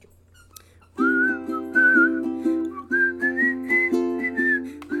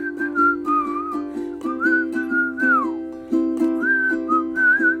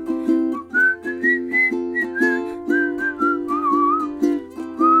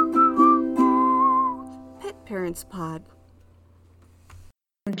Parents Pod.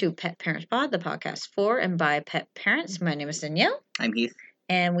 Welcome to Pet Parents Pod, the podcast for and by pet parents. My name is Danielle. I'm Heath.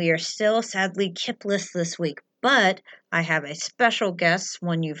 And we are still sadly kipless this week, but I have a special guest,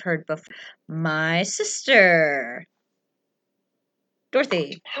 one you've heard before, my sister,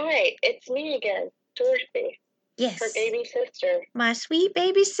 Dorothy. Hi, it's me again, Dorothy. Yes. Her baby sister. My sweet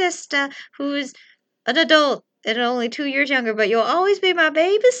baby sister, who's an adult and only 2 years younger, but you'll always be my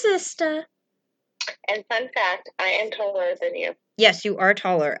baby sister. And fun fact, I am taller than you. Yes, you are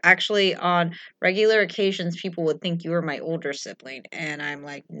taller. Actually, on regular occasions, people would think you were my older sibling, and I'm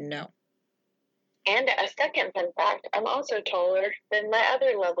like, no. And a second fun fact, I'm also taller than my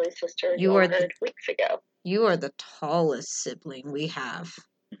other lovely sister You are heard weeks ago. You are the tallest sibling we have.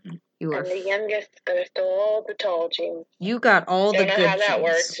 You are. I'm the youngest, but I stole all the tall genes. You got all the Don't good know how that genes.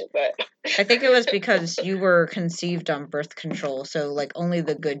 worked, but I think it was because you were conceived on birth control, so like only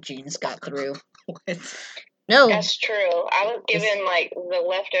the good genes got through. What? No. That's true. I was given like the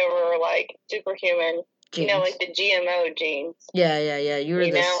leftover, like superhuman, Genes. you know, like the GMO genes. Yeah. You were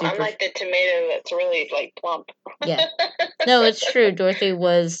I'm like the tomato that's really like plump. Yeah. No, it's true. Dorothy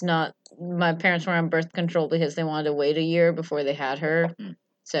was not. My parents were on birth control because they wanted to wait a year before they had her.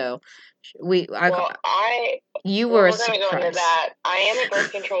 So, you were we're a going to surprise. go into that. I am a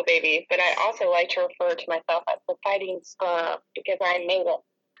birth control baby, but I also like to refer to myself as the fighting sperm because I made it.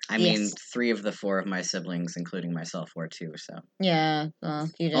 I mean, 3 of the 4 of my siblings, including myself, were too, so. Yeah, well,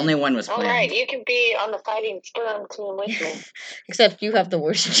 you didn't. Only one was planned. All right, you can be on the fighting sperm team with me. Except you have the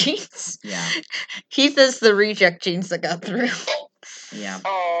worst genes. Yeah. Keith is the reject genes that got through. Yeah.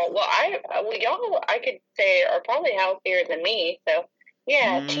 Oh, well, y'all, I could say, are probably healthier than me, so,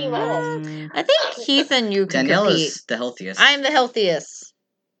 yeah, team up. I think Keith and you can Danielle compete. is the healthiest. I am the healthiest.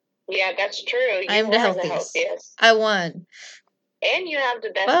 Yeah, that's true. You I am are the healthiest. healthiest. I won. And you have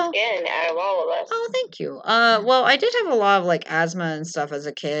the best skin out of all of us. Oh, thank you. Well, I did have a lot of like asthma and stuff as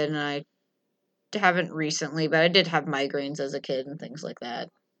a kid, and I haven't recently, but I did have migraines as a kid and things like that.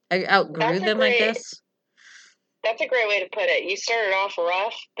 I outgrew them, I guess. That's a great way to put it. You started off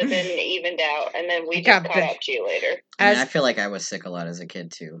rough, but then it evened out, and then we just caught up to you later. I feel like I was sick a lot as a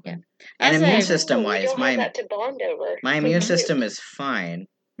kid too. Yeah. And immune system wise, my immune system is fine.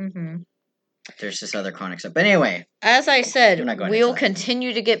 Mm-hmm. There's just other chronic stuff. But anyway. As I said, we'll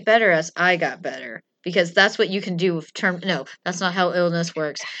continue to get better as I got better. Because that's what you can do with No, that's not how illness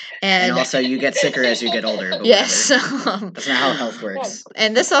works. And also, you get sicker as you get older. Yes. That's not how health works.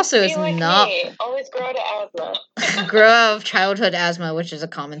 And this also is not... Me. Always grow out of asthma. Grow out of childhood asthma, which is a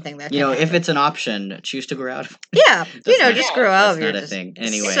common thing that if it's an option, choose to grow out of it. Yeah. just grow out of it. That's not a thing.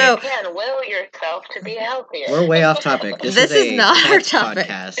 Anyway. So, you can will yourself to be healthier. We're way off topic. This is not our topic.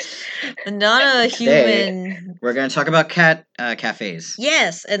 Podcast. Not a human... Today, we're going to talk about cat cafes.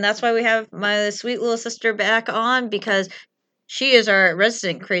 Yes, and that's why we have my sweet little sister back on, because she is our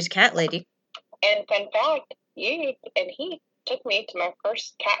resident crazy cat lady. And fun fact, you and he took me to my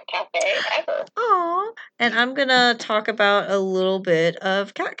first cat cafe ever. Aww. And I'm going to talk about a little bit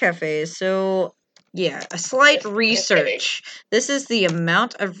of cat cafes. So, yeah, a slight research. This is the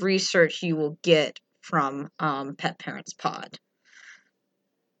amount of research you will get from Pet Parents Pod.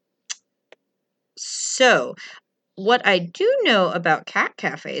 So, what I do know about cat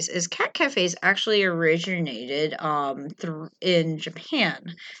cafes is cat cafes actually originated in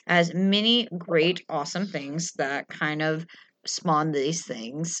Japan as many great, awesome things that kind of spawned these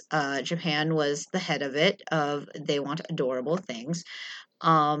things. Japan was the head of it, they want adorable things.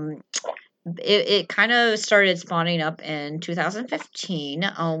 It kind of started spawning up in 2015.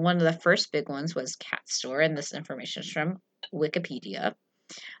 One of the first big ones was Cat Store, and this information is from Wikipedia.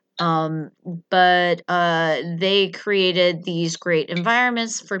 But they created these great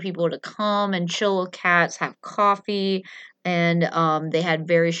environments for people to come and chill with cats, have coffee, and they had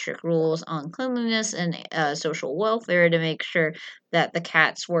very strict rules on cleanliness and social welfare to make sure that the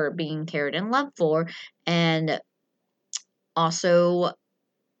cats were being cared and loved for, and also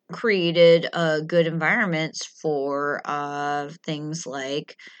created good environments for things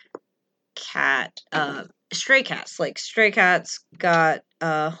like stray cats. Like stray cats got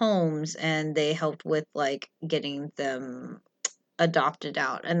homes, and they helped with like getting them adopted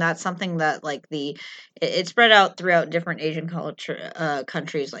out, and that's something that like it spread out throughout different Asian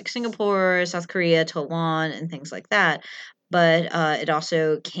countries like Singapore, South Korea, Taiwan, and things like that. But it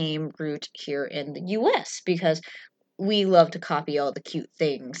also came root here in the U.S. because we love to copy all the cute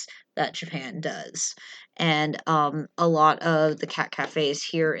things that Japan does. And a lot of the cat cafes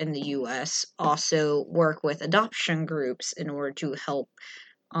here in the U.S. also work with adoption groups in order to help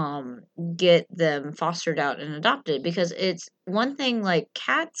get them fostered out and adopted, because it's one thing, like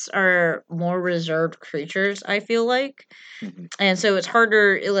cats are more reserved creatures, I feel like. And so it's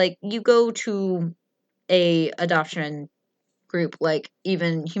harder, like you go to a adoption group like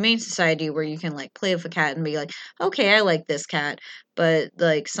even Humane Society where you can like play with a cat and be like, okay, I like this cat, but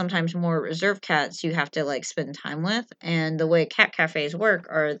like sometimes more reserved cats you have to like spend time with. And the way cat cafes work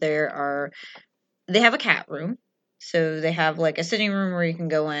are they have a cat room. So they have like a sitting room where you can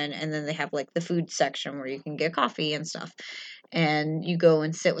go in, and then they have like the food section where you can get coffee and stuff. And you go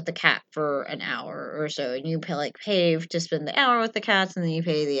and sit with the cat for an hour or so, and you pay to spend the hour with the cats, and then you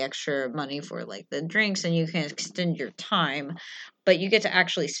pay the extra money for like the drinks, and you can extend your time. But you get to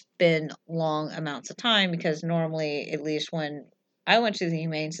actually spend long amounts of time, because normally, at least when I went to the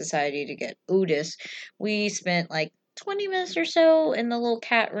Humane Society to get Otis, we spent like 20 minutes or so in the little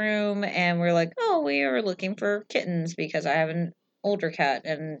cat room, and we're like, oh, we are looking for kittens because I have an older cat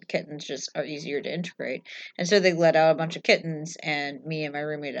and kittens just are easier to integrate. And so they let out a bunch of kittens, and me and my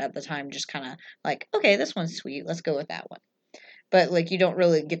roommate at the time just kind of like, okay, this one's sweet, let's go with that one. But like you don't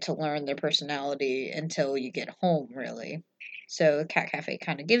really get to learn their personality until you get home, really. So Cat Cafe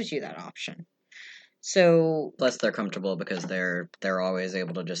kind of gives you that option. So plus they're comfortable because they're always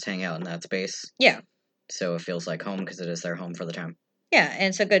able to just hang out in that space. Yeah. So it feels like home because it is their home for the time. Yeah, and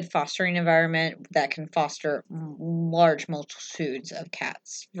it's a good fostering environment that can foster large multitudes of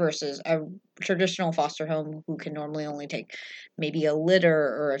cats versus a traditional foster home who can normally only take maybe a litter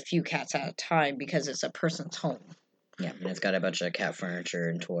or a few cats at a time because it's a person's home. Yeah, and it's got a bunch of cat furniture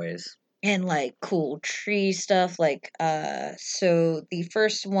and toys. And like cool tree stuff, so the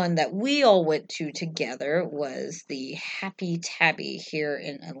first one that we all went to together was the Happy Tabby here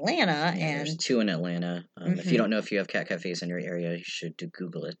in Atlanta. Yeah, and there's 2 in Atlanta. If you don't know if you have cat cafes in your area, you should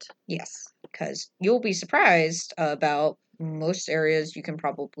Google it. Yes, because you'll be surprised about most areas you can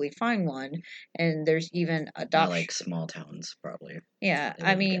probably find one, and there's even adoption. Like small towns, probably. Yeah,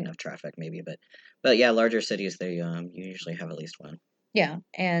 I mean, get enough traffic maybe, but yeah, larger cities they you usually have at least one. Yeah,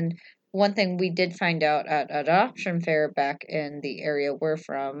 and one thing we did find out at adoption fair back in the area we're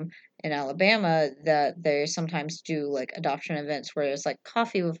from in Alabama, that they sometimes do like adoption events where it's like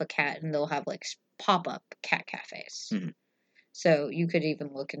coffee with a cat, and they'll have like pop-up cat cafes. Mm-hmm. So you could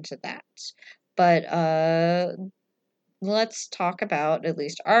even look into that. But let's talk about at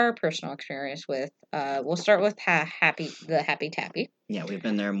least our personal experience with. We'll start with the Happy Tabby. Yeah, we've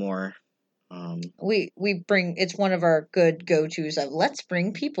been there more. We bring, it's one of our good go-tos of let's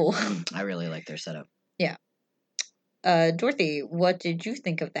bring people. I really like their setup. Yeah. Dorothy, what did you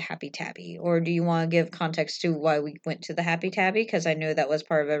think of the Happy Tabby? Or do you want to give context to why we went to the Happy Tabby? Because I know that was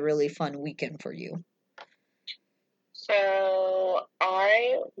part of a really fun weekend for you. So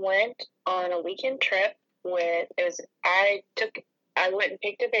I went on a weekend trip I went and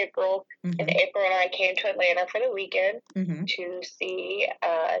picked up April. Mm-hmm. And April and I came to Atlanta for the weekend to see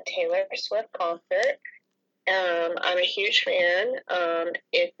a Taylor Swift concert. I'm a huge fan.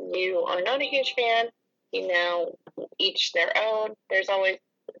 If you are not a huge fan, each their own. There's always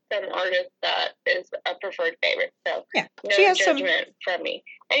some artist that is a preferred favorite. So yeah, no judgment from me.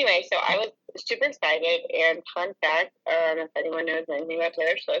 Anyway, so I was super excited. And fun fact, if anyone knows anything about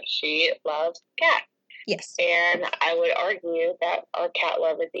Taylor Swift, she loves cats. Yes. And I would argue that our cat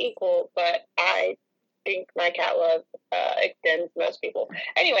love is equal, but I think my cat love extends most people.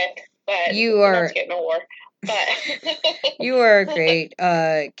 Anyway, but let's get in a war. But you are a great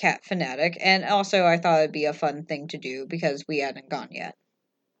cat fanatic, and also I thought it'd be a fun thing to do because we hadn't gone yet.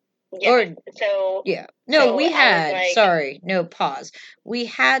 Yeah. We had. Sorry, no, pause. We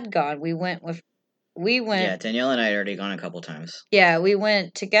had gone. We went. Yeah, Danielle and I had already gone a couple times. Yeah, we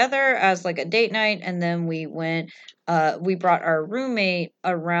went together as like a date night, and then we went. We brought our roommate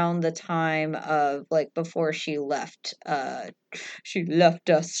around the time of like before she left. She left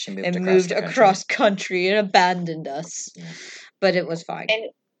us and moved across country and abandoned us. Yeah. But it was fine.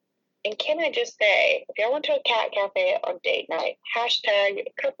 And can I just say, if y'all went to a cat cafe on date night,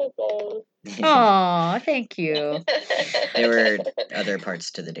 #couple goals. Aw, thank you. There were other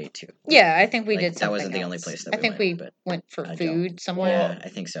parts to the date too. Yeah, I think we did. That wasn't the only place that we went for food somewhere. Yeah, I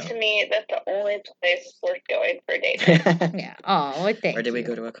think so. To me, that's the only place worth going for a date night. Yeah. Oh, well, thank you. Or did we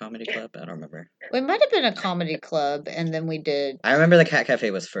go to a comedy club? I don't remember. We might have been a comedy club, and then we did. I remember the cat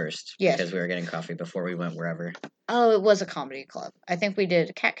cafe was first. Yes. Because we were getting coffee before we went wherever. Oh, it was a comedy club. I think we did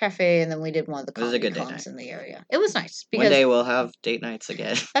a cat cafe, and then we did one of the comedy clubs in the area. It was nice. One day we'll have date nights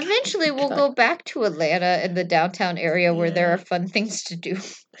again. Eventually, we'll go back to Atlanta in the downtown area where there are fun things to do.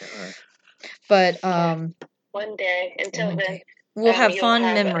 But one day. Until then, we'll have fun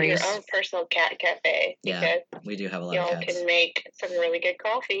memories. Your own personal cat cafe. Yeah, we do have a lot of cats. Y'all can make some really good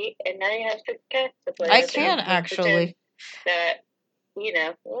coffee, and now you have 6 cats to play I with. can actually. That,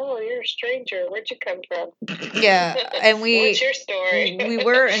 oh, you're a stranger. Where'd you come from? Yeah, and What's your story? we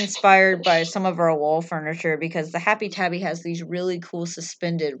were inspired by some of our wall furniture because the Happy Tabby has these really cool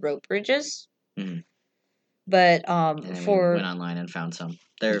suspended rope bridges. Mm-hmm. But we went online and found some.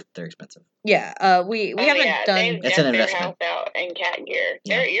 They're expensive. Yeah, we haven't done. It's an investment. Their house out in cat gear.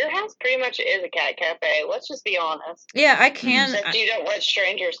 Yeah. Your house pretty much is a cat cafe. Let's just be honest. Yeah, I can. Except you don't let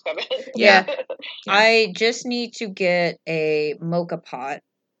strangers come in. Yeah. I just need to get a mocha pot,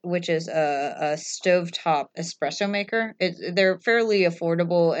 which is a stovetop espresso maker. They're fairly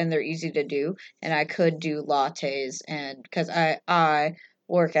affordable and they're easy to do, and I could do lattes, and because I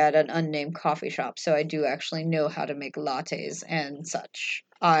work at an unnamed coffee shop, so I do actually know how to make lattes and such.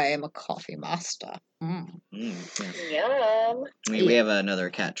 I am a coffee master. Yum. We have another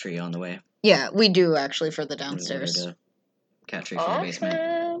cat tree on the way. Yeah, we do actually for the downstairs. Cat tree for the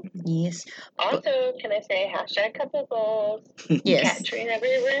basement. Yes. Also, can I say #couple Yes. Cat tree in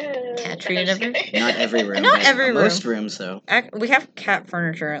every room. Cat tree in every room. Not every room. Not every room. Most rooms, though. We have cat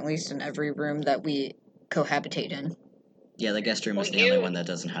furniture at least in every room that we cohabitate in. Yeah, the guest room is the only one that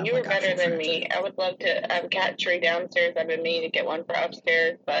doesn't have. You were better than me. I would love to have a cat tree downstairs. I've been meaning to get one for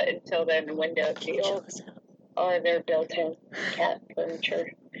upstairs, but until then, the window seals or their built-in cat furniture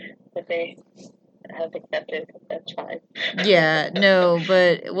that they have accepted. That's fine. Yeah, no,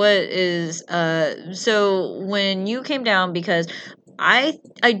 but what is so when you came down, because I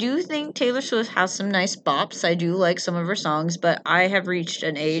do think Taylor Swift has some nice bops. I do like some of her songs, but I have reached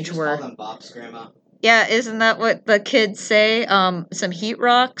an age where call them bops, Grandma. Yeah, isn't that what the kids say? Some Heat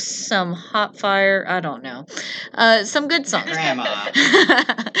Rocks, some Hot Fire, I don't know. Some good songs. Grandma.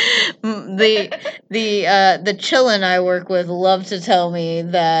 the chillin' I work with love to tell me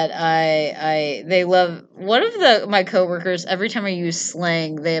that they love one of my coworkers, every time I use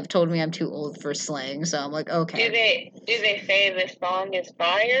slang, they have told me I'm too old for slang, so I'm like, okay. Do they say this song is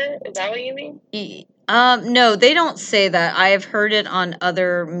fire? Is that what you mean? No, they don't say that. I have heard it on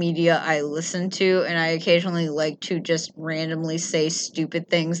other media I listen to, and I occasionally like to just randomly say stupid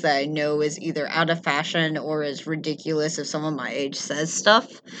things that I know is either out of fashion or is ridiculous if someone my age says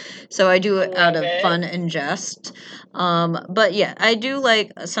stuff. So I do it out of fun and jest. But yeah, I do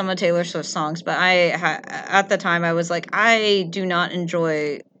like some of Taylor Swift's songs, but at the time I was like, I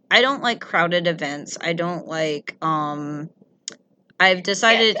don't like crowded events. I don't like, I've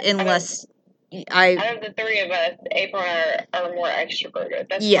decided unless... out of the three of us, April and I are more extroverted.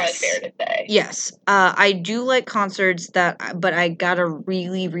 That's probably fair to say. Yes. I do like concerts but I gotta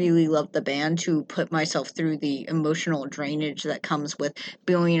really, really love the band to put myself through the emotional drainage that comes with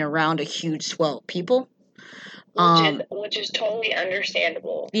being around a huge swell of people. Which is totally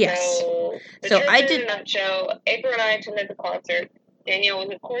understandable. Yes. So I did not show. April and I attended the concert. Danielle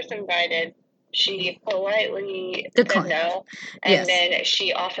was, of course, invited. She politely said no, and then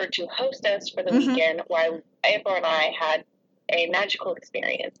she offered to host us for the weekend while April and I had a magical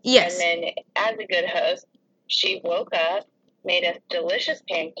experience. Yes. And then, as a good host, she woke up, made us delicious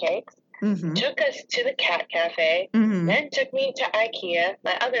pancakes, took us to the cat cafe, then took me to IKEA,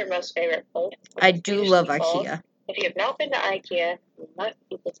 my other most favorite place. I do love IKEA. If you have not been to IKEA, you must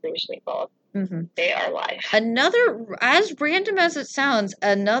eat the Swedish meatballs. They are life. Another, as random as it sounds,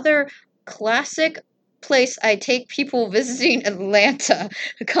 another classic place I take people visiting Atlanta.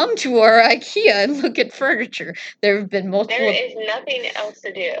 Come to our IKEA and look at furniture. There have been multiple... There is nothing else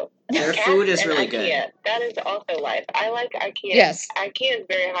to do. Their food is really IKEA. good. That is also life. I like IKEA. Yes. IKEA is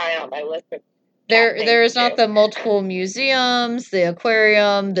very high on my list of there is not the multiple museums, the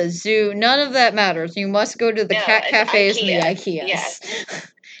aquarium, the zoo. None of that matters. You must go to the cat cafes and the IKEAs. Yes.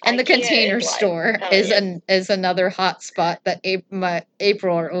 And the IKEA Container Store is another hot spot that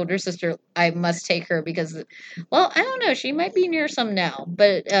April, our older sister, I must take her because, well, I don't know, she might be near some now,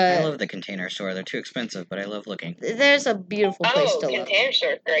 but I love the Container Store. They're too expensive, but I love looking. There's a beautiful place to look. Container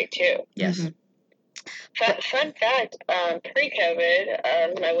Store is great too. Yes. Fun fact: pre-COVID,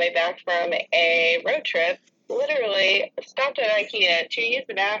 on my way back from a road trip, literally stopped at IKEA to use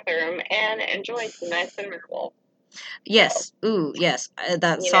the bathroom and enjoy some nice cinnamon rolls. Yes. Ooh, yes.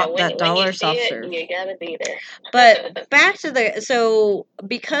 That dollar soft serve. You gotta be there. But back to so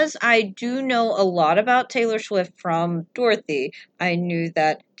because I do know a lot about Taylor Swift from Dorothy, I knew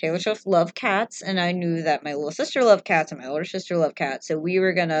that Taylor Swift loved cats, and I knew that my little sister loved cats, and my older sister loved cats. So we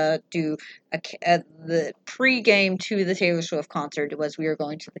were gonna do the pre-game to the Taylor Swift concert was we were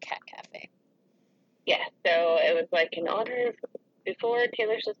going to the cat cafe. Yeah. So it was like in honor before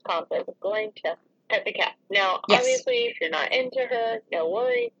Taylor Swift's concert was going to pet the cat. Now, Yes. obviously, if you're not into her, no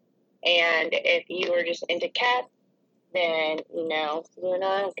worries. And if you are just into cats, then, you and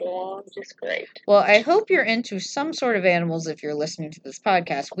I will get along just great. Well, I hope you're into some sort of animals if you're listening to this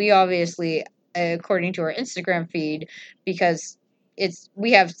podcast. We obviously, according to our Instagram feed, because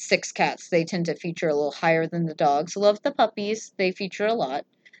we have 6 cats, they tend to feature a little higher than the dogs. Love the puppies. They feature a lot.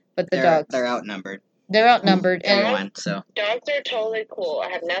 But dogs... They're outnumbered. They're outnumbered. Dogs are totally cool. I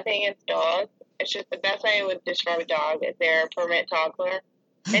have nothing against dogs. It's just the best way I would describe a dog is they're a permanent toddler.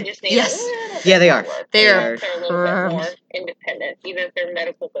 And just need they are. They're a little bit more independent, even if they're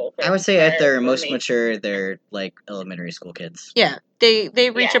medical bills. I would say at their most mature, they're like elementary school kids. Yeah,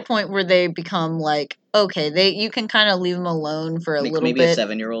 they reach a point where they become like, okay, you can kind of leave them alone for a little bit. Maybe a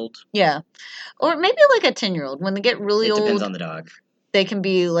 7-year-old. Yeah, or maybe like a 10-year-old. When they get really old, it depends on the dog. They can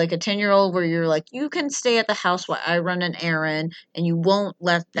be like a 10-year-old where you're like, you can stay at the house while I run an errand, and you won't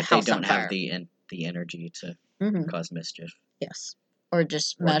let the house on fire. They don't have the energy to cause mischief. Yes. Or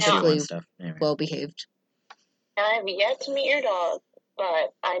just magically well behaved. I have yet to meet your dog,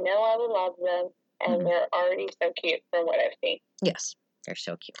 but I know I would love them, and they're already so cute from what I've seen. Yes, they're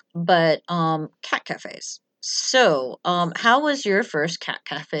so cute. But cat cafes. So, how was your first cat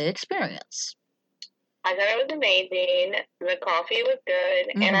cafe experience? I thought it was amazing. The coffee was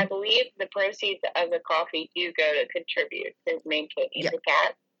good, and I believe the proceeds of the coffee do go to contribute to maintaining the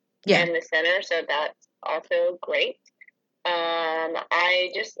cat in the center, so that's also great. I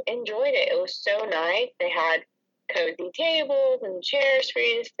just enjoyed it. It was so nice. They had cozy tables and chairs for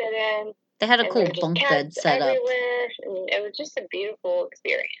you to sit in. They had a cool bunk bed set up. And it was just a beautiful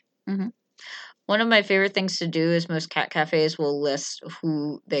experience. One of my favorite things to do is most cat cafes will list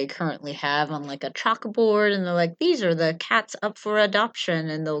who they currently have on like a chalkboard, and they're like, these are the cats up for adoption,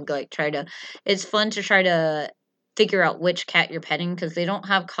 and they'll like it's fun to try to figure out which cat you're petting because they don't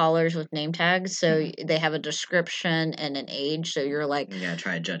have collars with name tags, so they have a description and an age, so you're like,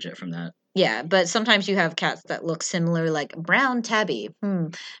 try to judge it from that. Yeah, but sometimes you have cats that look similar, like brown tabby.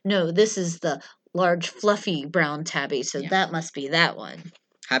 No, this is the large fluffy brown tabby, so that must be that one.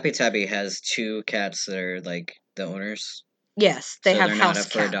 Happy Tabby has 2 cats that are like the owners. Yes, they have house cats. They're not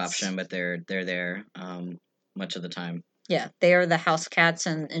up for adoption, but they're there much of the time. Yeah, they are the house cats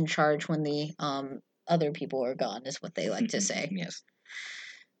and in charge when the other people are gone, is what they like to say. Yes.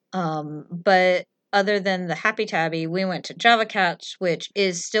 But other than the Happy Tabby, we went to Java Cats, which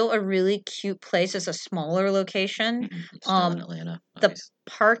is still a really cute place. It's a smaller location. It's still in Atlanta. The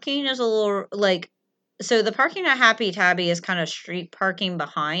parking is a little so the parking at Happy Tabby is kind of street parking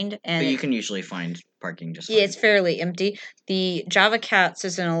behind, and but you can usually find parking just fine. Yeah, it's fairly empty. The Java Cats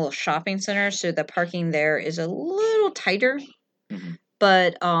is in a little shopping center, so the parking there is a little tighter.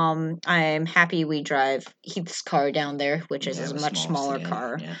 But I'm happy we drive Heath's car down there, which is a much smaller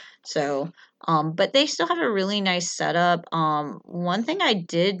car. Yeah. So, but they still have a really nice setup. One thing I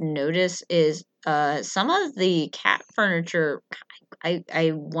did notice is some of the cat furniture.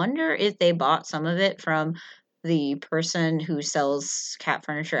 I wonder if they bought some of it from the person who sells cat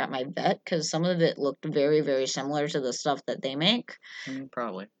furniture at my vet, because some of it looked very, very similar to the stuff that they make.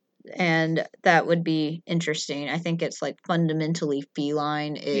 Probably. And that would be interesting. I think it's like fundamentally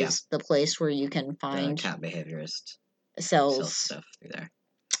feline is the place where you can find the cat behaviorist sells stuff through there.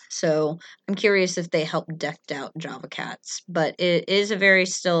 So I'm curious if they help decked out Java Cats, but it is a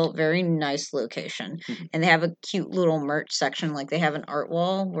still very nice location, and they have a cute little merch section. Like they have an art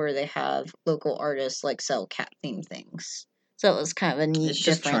wall where they have local artists like sell cat themed things. So it was kind of a neat. It's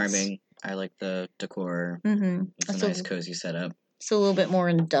just charming. I like the decor. It's a nice cozy setup. It's a little bit more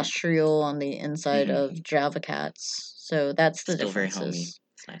industrial on the inside of Java Cats, so that's the difference. Still very homey.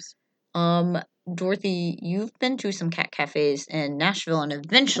 It's nice. Dorothy, you've been to some cat cafes in Nashville, and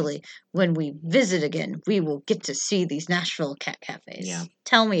eventually, when we visit again, we will get to see these Nashville cat cafes. Yeah.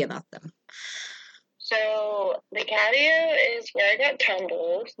 Tell me about them. So, the Catio is where I got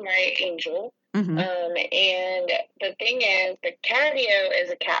Tumbles, my angel. And the thing is, the Catio is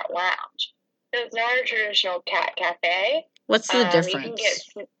a cat lounge. So, it's not a traditional cat cafe. What's the difference? You can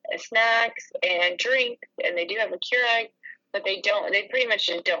get snacks and drinks, and they do have a Keurig, but they pretty much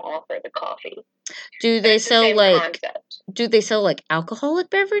just don't offer the coffee. Do they sell alcoholic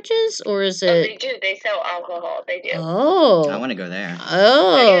beverages, or is it? Oh, they do. They sell alcohol. They do. Oh. I want to go there.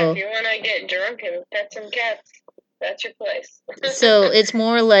 Oh. If you want to get drunk and pet some cats, that's your place. So it's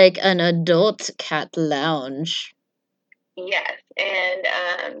more like an adult cat lounge. Yes,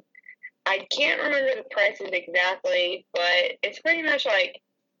 and I can't remember the prices exactly, but it's pretty much like,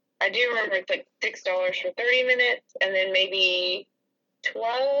 I do remember it's like $6 for 30 minutes, and then maybe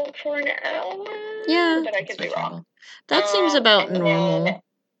 $12 for an hour. Yeah, but I could be wrong. That seems about normal.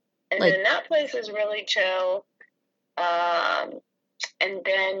 And then that place is really chill. And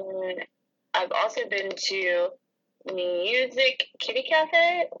then I've also been to Music Kitty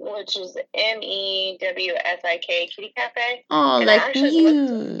Cafe, which is MEWSIK Kitty Cafe. Oh, and like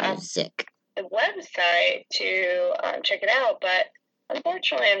music. The website to check it out, but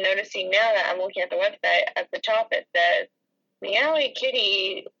unfortunately, I'm noticing now that I'm looking at the website, at the top it says Meowie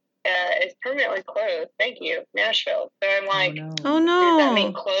Kitty is permanently closed. Thank you, Nashville. So I'm like, oh no, does that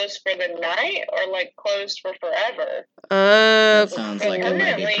mean closed for the night or like closed for forever? That sounds like it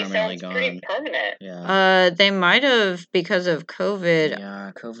might be permanently gone. Pretty permanent. Yeah. They might have, because of COVID.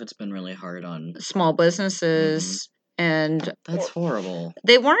 Yeah, COVID's been really hard on small businesses. Mm-hmm. And that's horrible.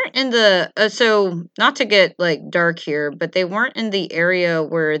 They weren't in the so not to get like dark here, but they weren't in the area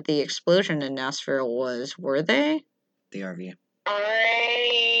where the explosion in Nashville was, were they? The RV.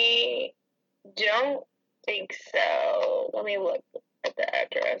 I don't think so. Let me look at the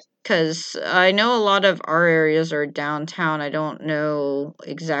address. Because I know a lot of our areas are downtown. I don't know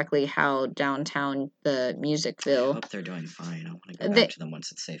exactly how downtown the Musicville. I hope they're doing fine. I want to go back to them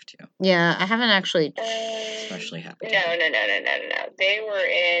once it's safe too. Yeah, I haven't actually. Especially happy. No. They were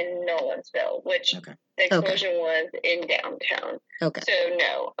in Nolensville, which the explosion was in downtown. Okay. So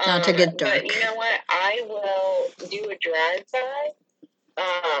no. Not to get dark. But you know what? I will do a drive-by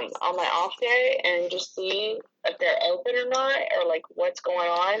on my off day and just see if they're open or not, or like what's going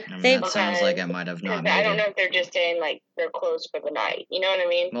on. That sounds like it might have not. I don't know if they're just saying like they're closed for the night. You know what I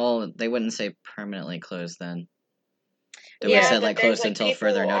mean? Well, they wouldn't say permanently closed then. They would say like closed until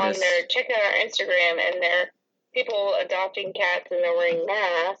further notice. They're checking our Instagram and they're people adopting cats and they're wearing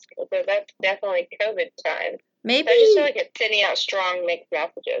masks. So that's definitely COVID time. Maybe so I just feel like it's sending out strong mixed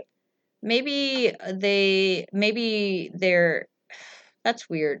messages. Maybe they're. That's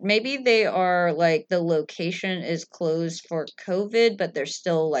weird. Maybe they are like the location is closed for COVID, but they're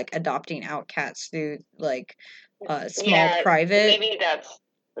still like adopting out cats through like small private. Maybe that's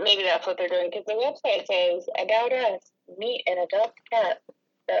what they're doing because the website says about us, meet and adopt cat.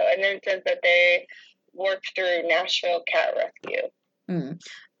 So and then it says that they work through Nashville Cat Rescue.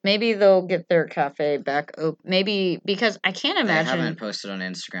 Maybe they'll get their cafe back open. Maybe because I can't imagine. They haven't posted on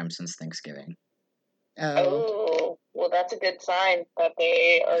Instagram since Thanksgiving. Oh, well, that's a good sign that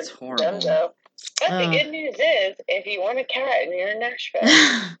they are done so. But the good news is, if you want a cat and you're in Nashville,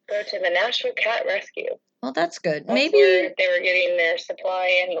 go to the Nashville Cat Rescue. Well, that's good. That's maybe where they were getting their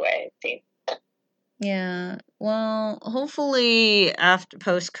supply anyway. See. Yeah. Well, hopefully after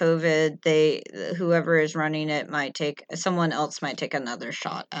post-COVID, whoever is running it someone else might take another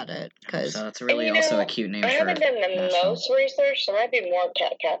shot at it. So it's really also a cute name. I haven't done the most research, so there might be more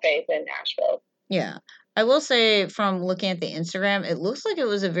cat cafes in Nashville. Yeah. I will say from looking at the Instagram, it looks like it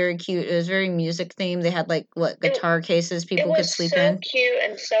was very music themed. They had like guitar cases people could sleep in. It was so cute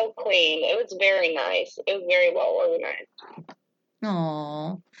and so clean. It was very nice. It was very well organized.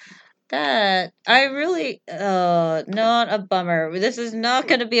 Aww. That I really not a bummer. This is not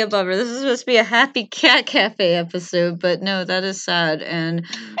going to be a bummer. This is supposed to be a happy cat cafe episode, but no, that is sad. And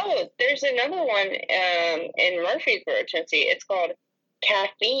there's another one in Murfreesboro, Tennessee. It's called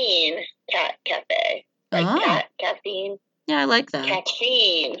Caffeine Cat Cafe. Like caffeine. Yeah, I like that.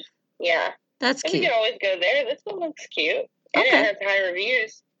 Caffeine. Yeah. That's cute. You can always go there. This one looks cute. And it has high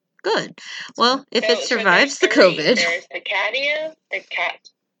reviews. Good. Well, if it survives the COVID. There's the Catio,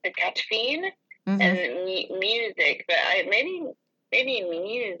 the caffeine, and music. But maybe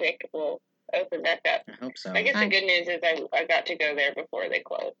music will open back up. I hope so. I guess the good news is I got to go there before they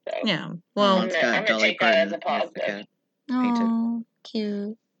closed. So yeah. Well, I'm gonna take that as a positive. Oh,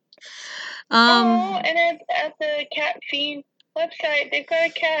 cute. And at the Cat Fiend website, they've got a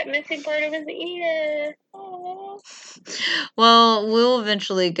cat missing part of his ear. Aww. Well, we'll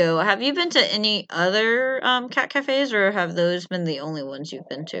eventually go. Have you been to any other cat cafes, or have those been the only ones you've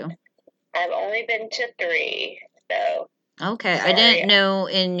been to? I've only been to 3, so. Okay, I didn't know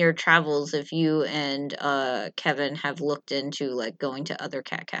in your travels if you and Kevin have looked into like going to other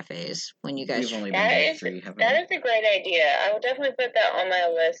cat cafes when you guys. We've only been to 3, haven't we? That is a great idea. I will definitely put that on my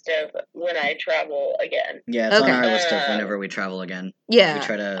list of when I travel again. Yeah, it's on our list of whenever we travel again. Yeah, we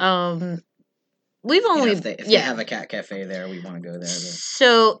try to. We've only if they have a cat cafe there, we want to go there.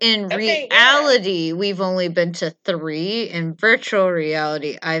 So in reality, we've only been to 3. In virtual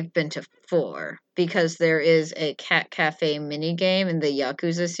reality, I've been to 4 because there is a cat cafe mini game in the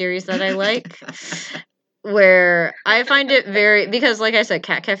Yakuza series that I like. Where I find it because like I said,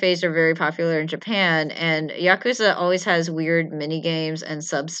 cat cafes are very popular in Japan, and Yakuza always has weird mini games and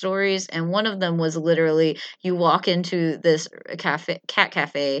sub stories, and one of them was literally you walk into this cat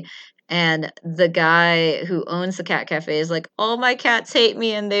cafe. And the guy who owns the cat cafe is like, all my cats hate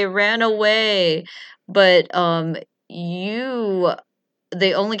me and they ran away. But you,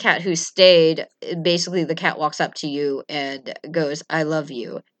 the only cat who stayed, basically the cat walks up to you and goes, I love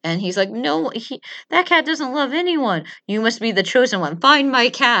you. And he's like, no, that cat doesn't love anyone. You must be the chosen one. Find my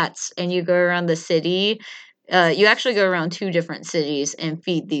cats. And you go around the city. You actually go around 2 different cities and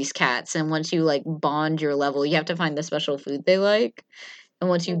feed these cats. And once you like bond your level, you have to find the special food they like. And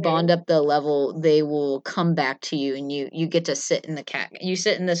once you bond up the level, they will come back to you, and you get to sit in the cat. You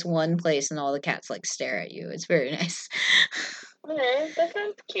sit in this one place, and all the cats like stare at you. It's very nice. That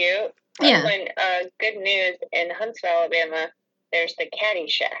sounds cute. Yeah. Good news in Huntsville, Alabama. There's the Caddy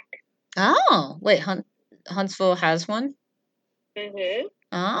Shack. Oh, wait, Huntsville has one? Mm-hmm.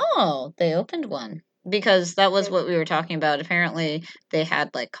 Oh, they opened one. Because that was what we were talking about. Apparently, they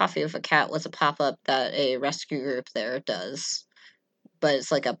had, like, Coffee with a Cat was a pop-up that a rescue group there does. But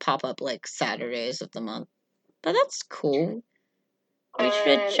it's, like, a pop-up, like, Saturdays of the month. But that's cool. We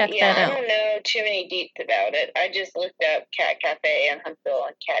should check that out. I don't know too many deets about it. I just looked up Cat Cafe in Huntsville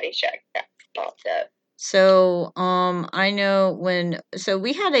and Caddy Shack popped up. So, I know so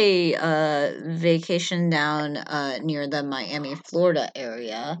we had a vacation down near the Miami, Florida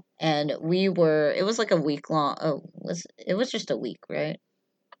area, and it was like a week long. It was just a week, right?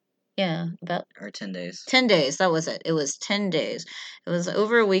 Yeah, about or 10 days. 10 days, that was it. It was 10 days. It was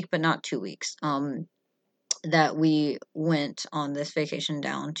over a week, but not 2 weeks. That we went on this vacation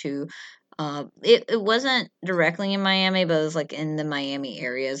down to it wasn't directly in Miami, but it was like in the Miami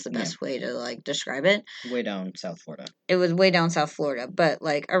area is the best way to like describe it. Way down South Florida. It was way down South Florida, but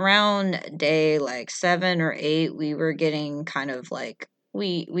like around day like 7 or 8, we were getting kind of like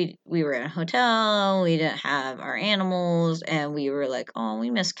we were in a hotel, we didn't have our animals, and we were like, oh, we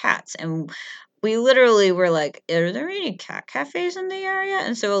miss cats. And we literally were like, are there any cat cafes in the area?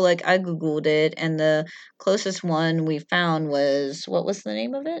 And so like I Googled it, and the closest one we found was, what was the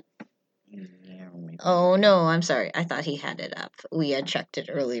name of it? Oh no, I'm sorry. I thought he had it up. We had checked it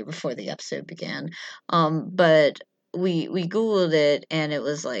earlier before the episode began. But we Googled it, and it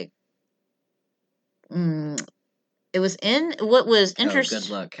was like it was in what was interesting. Good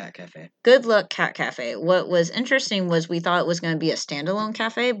Luck Cat Cafe. Good Luck Cat Cafe. What was interesting was we thought it was going to be a standalone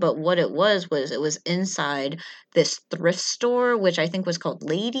cafe, but what it was it was inside this thrift store, which I think was called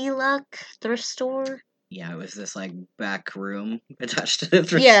Lady Luck Thrift Store. Yeah, it was this like back room attached to the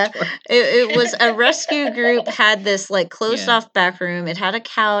thrift store. It was a rescue group had this like closed off back room. It had a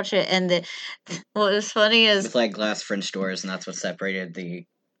couch, and what was funny is with like glass French doors, and that's what separated the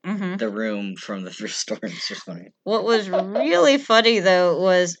room from the thrift store. It's just funny. What was really funny though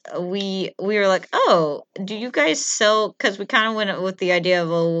was we were like, oh, do you guys sell? Because we kind of went with the idea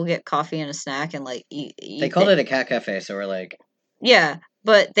of, oh, we'll get coffee and a snack and like eat. They called it a cat cafe, so we're like, yeah.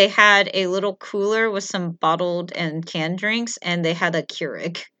 But they had a little cooler with some bottled and canned drinks, and they had a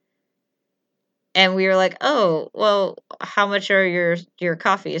Keurig. And we were like, oh, well, how much are your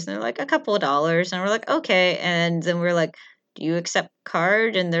coffees? And they're like, a couple of dollars. And we're like, okay. And then we're like, do you accept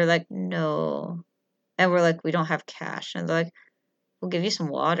card? And they're like, no. And we're like, we don't have cash. And they're like, we'll give you some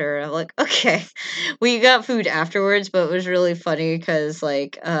water. I'm like, okay. We got food afterwards, but it was really funny because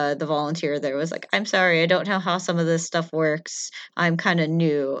like the volunteer there was like, I'm sorry, I don't know how some of this stuff works. I'm kind of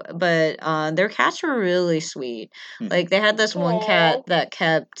new. But their cats were really sweet. Like they had this one cat that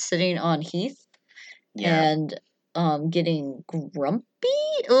kept sitting on Heath and getting grumpy.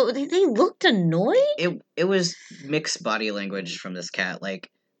 Oh, they looked annoyed. It was mixed body language from this cat. Like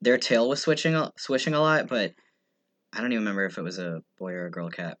their tail was swishing a lot, but I don't even remember if it was a boy or a girl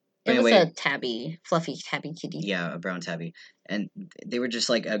cat. But it was a fluffy tabby kitty. Yeah, a brown tabby. And they were just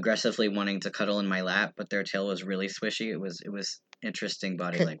like aggressively wanting to cuddle in my lap, but their tail was really swishy. It was interesting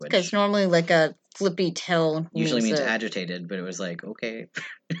body language. Because normally like a flippy tail usually means agitated, but it was like, okay.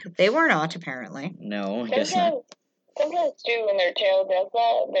 They were not, apparently. No, I guess not. Sometimes too, when their tail does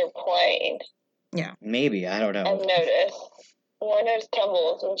that, they're playing. Yeah. Maybe, I don't know. I've noticed. One of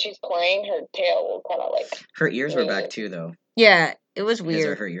Tumbles, when she's playing, her tail will kind of like... Her ears were back too, though. Yeah, it was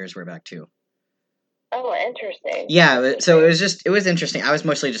weird. Her ears were back too. Oh, interesting. Yeah, so it was interesting. I was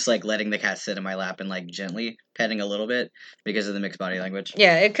mostly just like letting the cat sit in my lap and like gently petting a little bit because of the mixed body language.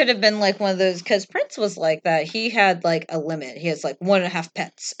 Yeah, it could have been like one of those, because Prince was like that. He had like a limit. He has like 1.5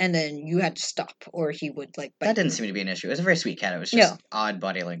 pets, and then you had to stop, or he would like bite That didn't you. seem to be an issue. It was a very sweet cat. It was just odd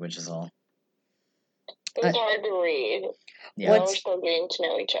body language is all. It was hard to read. Yeah. We're still getting to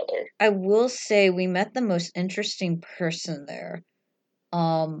know each other. I will say we met the most interesting person there.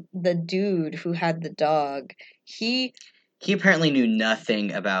 The dude who had the dog, he apparently knew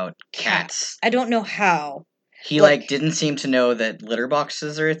nothing about cats. I don't know how. He like didn't seem to know that litter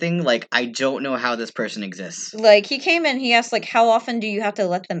boxes are a thing. Like, I don't know how this person exists. Like, he came in, he asked, like, how often do you have to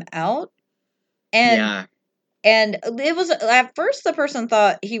let them out? And it was, at first the person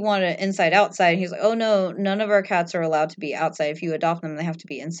thought he wanted inside outside. He's like, oh no, none of our cats are allowed to be outside. If you adopt them, they have to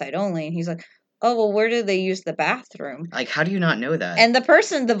be inside only. And he's like, oh, well, where do they use the bathroom? Like, how do you not know that? And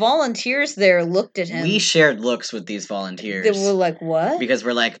the volunteers there looked at him. We shared looks with these volunteers. They were like, what? Because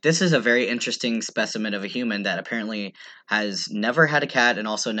we're like, this is a very interesting specimen of a human that apparently has never had a cat and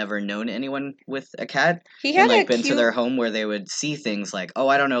also never known anyone with a cat. He had like been to their home where they would see things like, oh,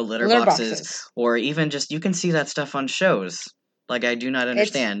 I don't know, litter boxes. Or even just, you can see that stuff on shows. Like, I do not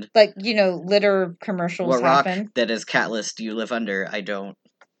understand. It's like, litter commercials what happen. Rock that is catless do you live under? I don't.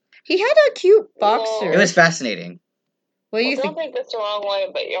 He had a cute boxer. It was fascinating. What do you think? Don't think this the wrong way,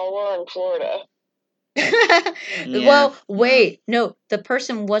 but y'all were in Florida. Yeah. Well, wait, no, the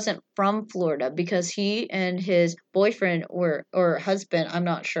person wasn't from Florida because he and his boyfriend or husband, I'm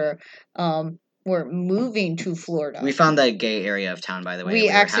not sure, were moving to Florida. We found the gay area of town, by the way. We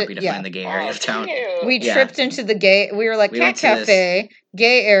were happy to find the gay area of town. We tripped into the gay. We were like, Cat Cafe,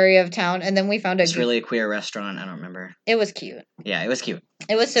 gay area of town, and then we found It's really a queer restaurant. I don't remember. It was cute. Yeah, it was cute.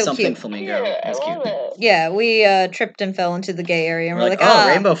 It was so Something cute. flamingo. It was cute. Yeah, we tripped and fell into the gay area, and we're like, oh,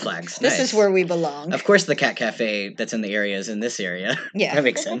 rainbow flags. This is where we belong. Of course, the Cat Cafe that's in the area is in this area. Yeah, that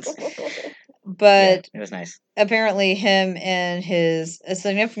makes sense. But it was nice. Apparently, him and his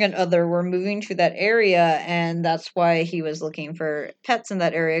significant other were moving to that area, and that's why he was looking for pets in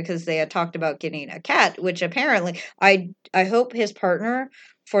that area, because they had talked about getting a cat. Which apparently, I hope his partner,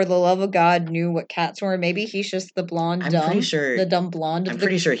 for the love of God, knew what cats were. Maybe he's just the blonde, the dumb blonde. I'm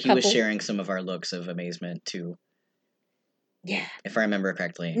pretty sure he was sharing some of our looks of amazement too. Yeah. If I remember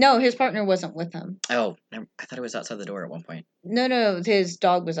correctly. No, his partner wasn't with him. Oh, I thought it was outside the door at one point. No, his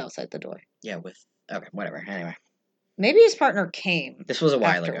dog was outside the door. Yeah, okay, whatever. Anyway. Maybe his partner came. This was a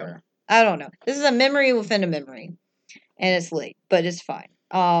while ago. I don't know. This is a memory within a memory. And it's late, but it's fine.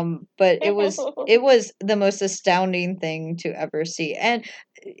 But it was the most astounding thing to ever see. And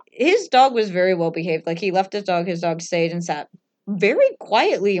his dog was very well behaved. Like, he left his dog stayed and sat very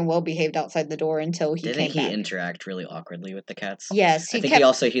quietly and well behaved outside the door until he came back. Didn't he interact really awkwardly with the cats? Yes,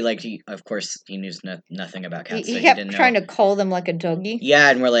 he of course he knew nothing about cats. He kept trying to call them like a doggy. Yeah,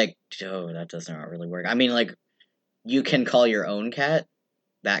 and we're like, oh, that does not really work. I mean, like, you can call your own cat.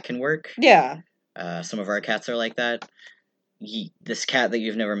 That can work. Yeah. Some of our cats are like that. This cat that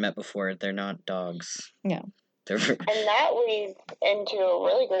you've never met before, they're not dogs. Yeah. And that leads into a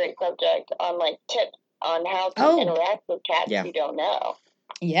really great subject on, like, tips on how to interact with cats you don't know.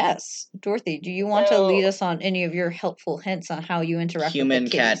 Yes. Dorothy, do you want to lead us on any of your helpful hints on how you interact with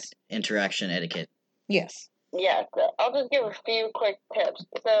human-cat interaction etiquette? Yes. Yeah, so I'll just give a few quick tips.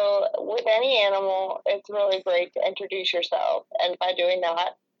 So, with any animal, it's really great to introduce yourself. And by doing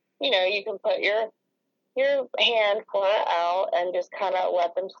that, you can put your hand flat out and just kind of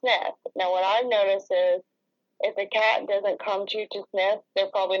let them sniff. Now, what I've noticed is, if the cat doesn't come to you to sniff,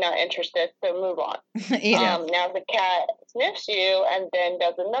 they're probably not interested, so move on. Yeah. Now, if the cat sniffs you and then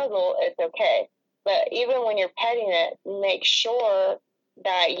does a nuzzle, it's okay. But even when you're petting it, make sure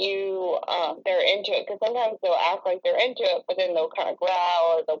that they're into it, because sometimes they'll act like they're into it, but then they'll kind of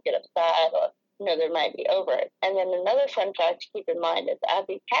growl or they'll get upset, or they might be over it. And then another fun fact to keep in mind is at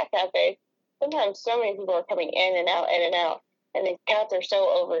these cat cafes, sometimes so many people are coming in and out, and these cats are so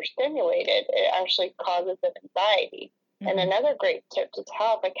overstimulated, it actually causes them anxiety. Mm-hmm. And another great tip to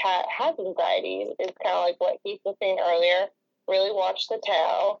tell if a cat has anxiety is kind of like what Heath was saying earlier, really watch the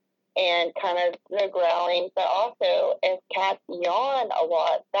tail and kind of the growling. But also, if cats yawn a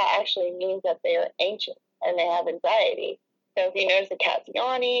lot, that actually means that they are anxious and they have anxiety. So if you notice a cat's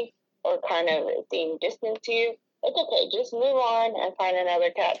yawning or kind of being distant to you, it's okay. Just move on and find another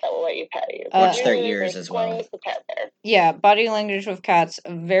cat that will let you pet you. Watch their ears as well. Yeah, body language with cats,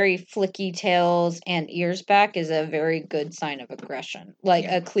 very flicky tails and ears back is a very good sign of aggression. Like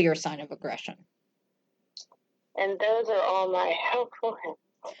a clear sign of aggression. And those are all my helpful hints.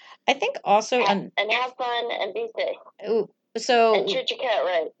 I think also... and have fun and be safe. Ooh, so... And treat your cat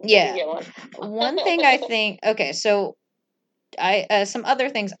right. Yeah. One thing I think... Okay, so... some other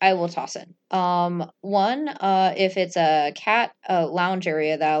things I will toss in. One, if it's a cat lounge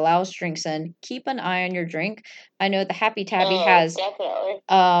area that allows drinks in, keep an eye on your drink. I know the Happy Tabby has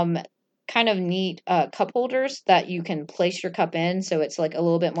definitely. Kind of neat cup holders that you can place your cup in, so it's like a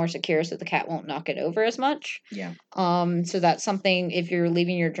little bit more secure, so the cat won't knock it over as much. Yeah. So that's something. If you're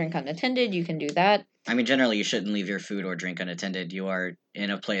leaving your drink unattended, you can do that. I mean, generally, you shouldn't leave your food or drink unattended. You are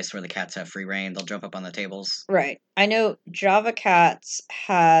in a place where the cats have free reign. They'll jump up on the tables. Right. I know Java Cats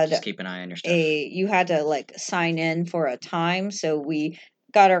had Just keep an eye on your stuff. you had to like sign in for a time, so we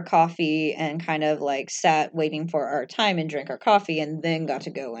got our coffee and kind of like sat waiting for our time and drank our coffee and then got to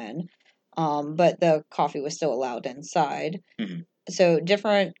go in. But the coffee was still allowed inside. Mhm. So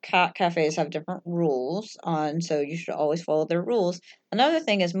different cat cafes have different rules on, so you should always follow their rules. Another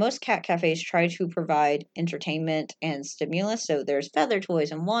thing is most cat cafes try to provide entertainment and stimulus. So there's feather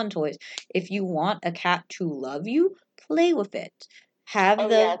toys and wand toys. If you want a cat to love you, play with it. Have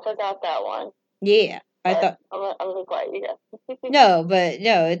I forgot that one. Yeah. I thought I'm really glad you got. no, but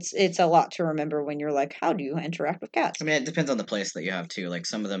no, it's a lot to remember when you're like, how do you interact with cats? I mean, it depends on the place that you have too. Like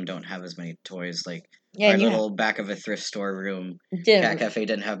some of them don't have as many toys. Like Yeah, our and little back of a thrift store room, cat didn't cafe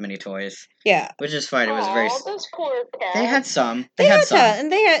didn't have many toys, yeah. which is fine. It was very. Those poor cats. They had some. They had some.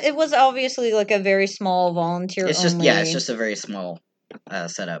 and it was obviously like a very small volunteer It's just only. yeah, it's just a very small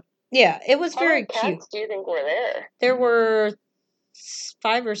setup. Yeah, it was How very many cute. cats do you think were there? There were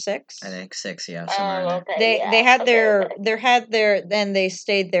 5 or 6. I think 6, yeah, somewhere in there. Okay, They had their then they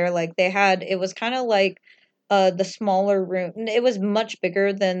stayed there, like they had, it was kind of like the smaller room. It was much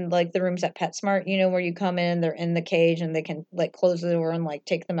bigger than like the rooms at PetSmart, you know, where you come in, they're in the cage and they can like close the door and like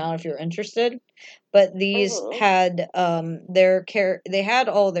take them out if you're interested. But these had they had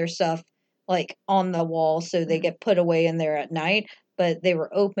all their stuff like on the wall, so they get put away in there at night, but they were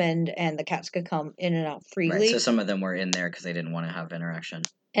opened and the cats could come in and out freely. Right, so some of them were in there because they didn't want to have interaction.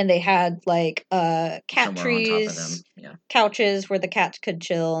 And they had like cat Somewhere trees, on top of them. Yeah. couches where the cats could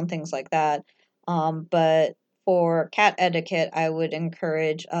chill and things like that. But for cat etiquette, I would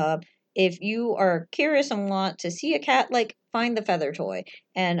encourage if you are curious and want to see a cat, like find the feather toy.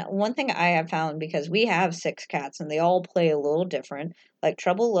 And one thing I have found, because we have 6 cats and they all play a little different, like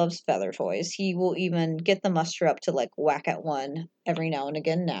Trouble loves feather toys. He will even get the muster up to like whack at one every now and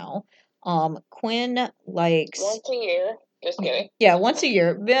again now. Quinn likes once a year. Just kidding. Yeah, once a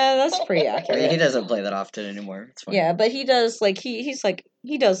year. Yeah, that's pretty accurate. I mean, he doesn't play that often anymore. It's fine. Yeah, but he does like he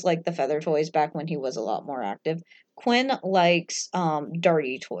does like the feather toys back when he was a lot more active. Quinn likes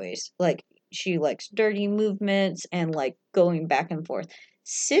dirty toys. Like she likes dirty movements and like going back and forth.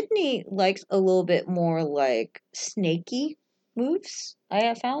 Sydney likes a little bit more like snaky moves, I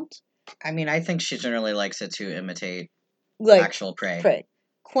have found. I mean, I think she generally likes it to imitate like actual prey.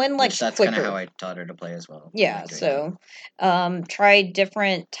 Quinn likes that's kind of how I taught her to play as well. Yeah, so try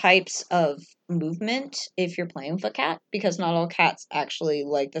different types of movement if you're playing with a cat, because not all cats actually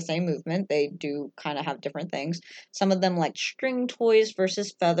like the same movement. They do kind of have different things. Some of them like string toys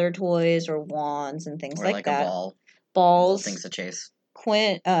versus feather toys or wands and things like that. A ball. Balls. Things to chase.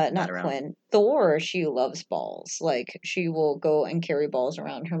 Quinn, not Quinn. Thor, she loves balls. Like she will go and carry balls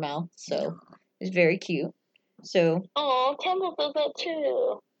around her mouth. So it's very cute. So. Oh, Campbell does that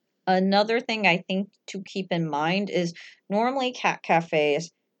too. Another thing I think to keep in mind is normally cat cafes,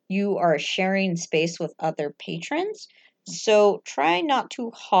 you are sharing space with other patrons. So try not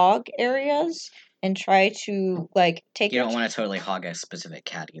to hog areas and try to like take. You don't want to totally hog a specific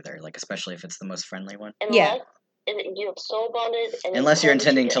cat either, like especially if it's the most friendly one. You have soul bonded. Unless you're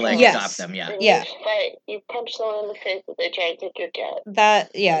intending to like stop them, You punch someone in the face if they try to take your cat.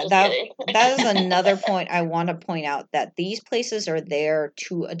 That is another point I want to point out, that these places are there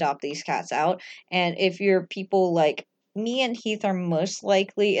to adopt these cats out. And if you're people like me and Heath are most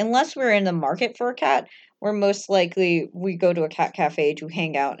likely, unless we're in the market for a cat, we're most likely we go to a cat cafe to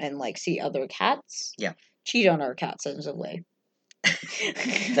hang out and like see other cats. Yeah. Cheat on our cats in a way.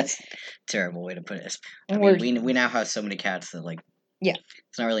 That's a terrible way to put it. I mean, we now have so many cats that like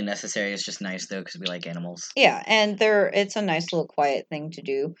it's not really necessary. It's just nice though because we like animals. Yeah, and it's a nice little quiet thing to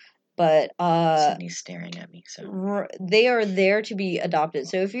do. But Sydney's staring at me. So they are there to be adopted.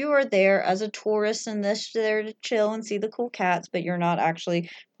 So if you are there as a tourist and there to chill and see the cool cats, but you're not actually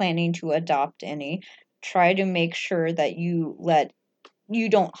planning to adopt any, try to make sure that you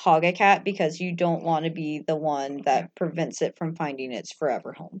don't hog a cat, because you don't want to be the one that prevents it from finding its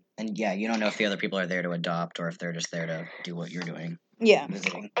forever home. And you don't know if the other people are there to adopt or if they're just there to do what you're doing. Yeah.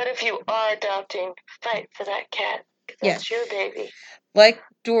 Visiting. But if you are adopting, fight for that cat. That's your baby. Like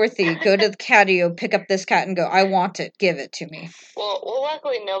Dorothy, go to the catio, pick up this cat and go, I want it, give it to me. Well,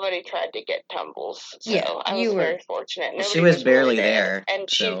 luckily nobody tried to get Tumbles, so I was very fortunate. Nobody she was barely really there. And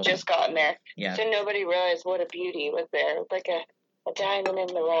she'd just gotten there. Yeah. So nobody realized what a beauty was there. It was like a diamond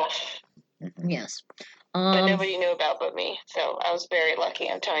in the rough. Yes. But nobody knew about but me, so I was very lucky.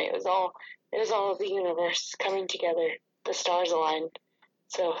 I'm telling you, it was all the universe coming together. The stars aligned,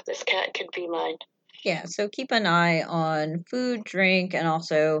 so this cat could be mine. Yeah, so keep an eye on food, drink, and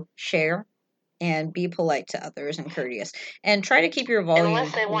also share. and be polite to others and courteous. And try to keep your volume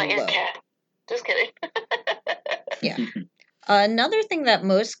unless they want low. your cat. Just kidding. Yeah. Another thing that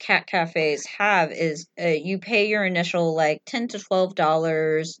most cat cafes have is you pay your initial like $10 to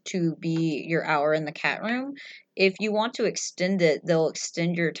 $12 to be your hour in the cat room. If you want to extend it, they'll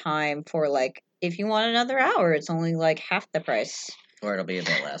extend your time for like, if you want another hour, it's only like half the price. Or it'll be a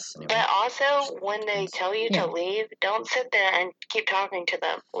bit less. Anyway. But also, when they tell you to leave, don't sit there and keep talking to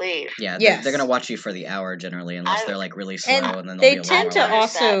them. Leave. Yeah, Yes. they're going to watch you for the hour generally, unless they're like really slow, and then they they'll be tend to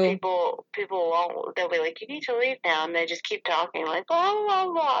also people won't. They'll be like, "You need to leave now," and they just keep talking like blah blah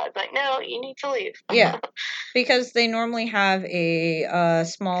blah. It's like, no, you need to leave. Yeah, because they normally have a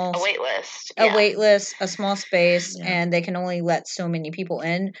small wait list, wait list, a small space, and they can only let so many people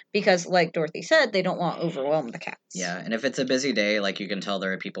in because, like Dorothy said, they don't want to overwhelm the cats. Yeah, and if it's a busy day, like you can tell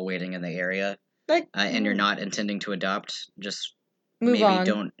there are people waiting in the area, like, and you're not intending to adopt, just move on.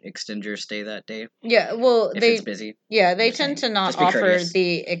 Don't extend your stay that day. Yeah, well, if it's busy. Yeah, they tend to not offer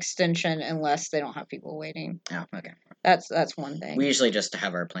the extension unless they don't have people waiting. Oh, okay. That's one thing. We usually just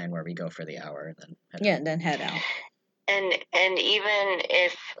have our plan where we go for the hour and then then head out. And even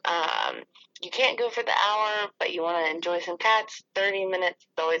if you can't go for the hour, but you want to enjoy some cats, 30 minutes is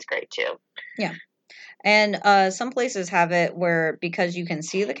always great too. Yeah. And some places have it where because you can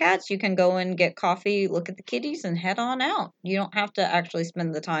see the cats, you can go and get coffee, look at the kitties, and head on out. You don't have to actually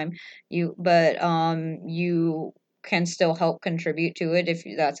spend the time. But you can still help contribute to it if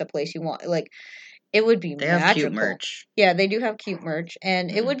that's a place you want. Like, it would be magical. They have cute merch. Yeah, they do have cute merch,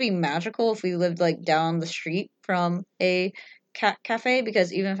 and it would be magical if we lived like down the street from a cat cafe,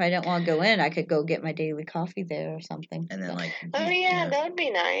 because even if I didn't want to go in, I could go get my daily coffee there or something. And then like, that would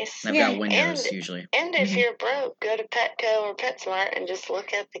be nice. I've got windows usually. And if you're broke, go to Petco or PetSmart and just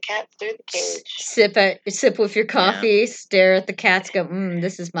look at the cats through the cage. Sip with your coffee, stare at the cats, go,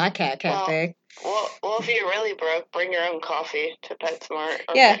 this is my cat cafe. Well, if you're really broke, bring your own coffee to PetSmart.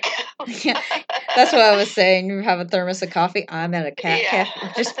 Or yeah, that's what I was saying. You have a thermos of coffee. I'm at a cat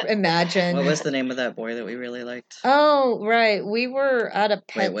cafe. Just imagine. What was the name of that boy that we really liked? Oh, right. We were at a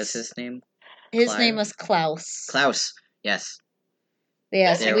pet. Wait, what's his name? His name was Klaus. Klaus. Yes.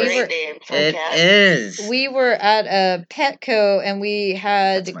 Yes, that's a great name for a cat. It is. We were at a Petco and we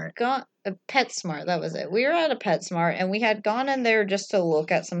had gone. A PetSmart, that was it. We were at a PetSmart and we had gone in there just to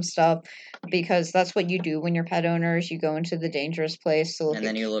look at some stuff because that's what you do when you're pet owners. You go into the dangerous place to look and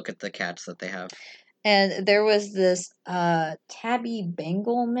then you look at the cats that they have. And there was this tabby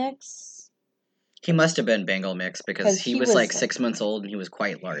Bengal mix. He must have been Bengal mix because he was like 6 months old and he was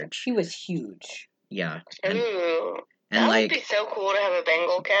quite large. He was huge. Yeah. Ooh. And that like, would be so cool to have a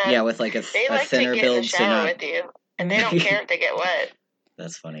Bengal cat. Yeah, with like a thinner build. In the shower with you, and they don't care if they get wet.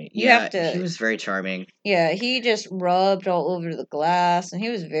 That's funny. You have to. He was very charming. Yeah, he just rubbed all over the glass, and he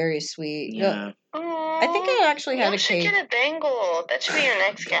was very sweet. Yeah. I think I actually had a cage. Get a Bengal. That should be your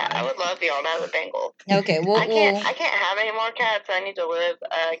next cat. I would love y'all to have a Bengal. Okay, well, I can't have any more cats. I need to live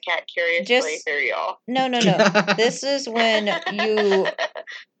a cat curiously through y'all. No. This is when you.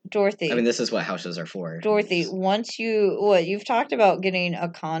 Dorothy. I mean, this is what houses are for. Dorothy, once you've talked about getting a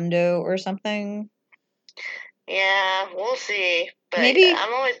condo or something? Yeah, we'll see. But maybe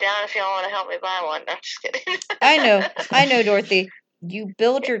I'm always down if y'all want to help me buy one. No, I'm just kidding. I know, Dorothy. You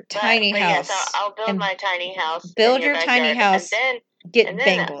build your tiny house. Yes, I'll build my tiny house. Build your tiny house. And then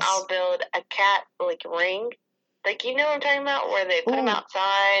Bengals. I'll build a cat ring. Like, you know what I'm talking about? Where they put them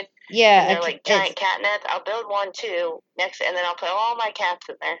outside. Yeah. And they're like giant cat nets. I'll build one too and then I'll put all my cats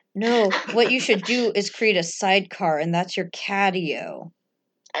in there. No, what you should do is create a sidecar, and that's your catio.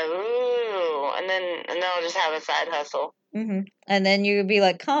 Oh, and then I'll just have a side hustle. Mm-hmm. And then you'd be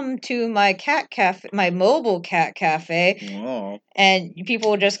like, come to my cat cafe, my mobile cat cafe. Oh. And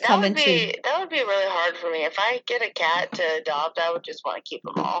people would just come into. That would be really hard for me. If I get a cat to adopt, I would just want to keep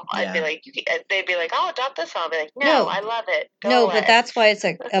them all. Yeah. I'd be like, they'd be like, I'll adopt this one. I'll be like, no, I love it. Go away. But that's why it's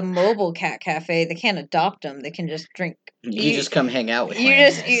like a mobile cat cafe. They can't adopt them. They can just drink. You just come hang out with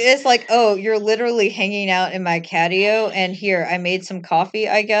it's like, oh, you're literally hanging out in my catio, and here, I made some coffee,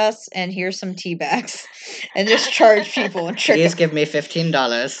 I guess, and here's some tea bags. And just charge people and trick Please give me $15.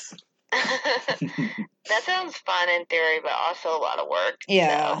 That sounds fun in theory, but also a lot of work.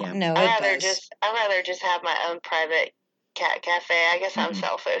 Yeah, so. No, I'd rather just have my own private cat cafe. I guess I'm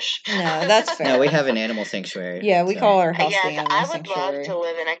selfish. No, that's fair. No, we have an animal sanctuary. Yeah, we call our house the yes, animal I would sanctuary. love to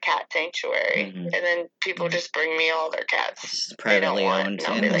live in a cat sanctuary, and then people just bring me all their cats. It's privately owned and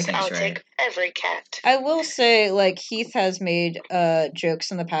I'll animal be like, I'll sanctuary. take every cat. I will say, like, Heath has made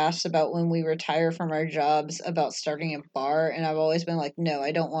jokes in the past about when we retire from our jobs about starting a bar, and I've always been like, no,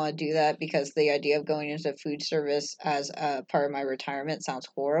 I don't want to do that because the idea of going into food service as a part of my retirement sounds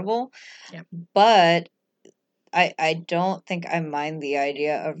horrible. Yeah. But I don't think I mind the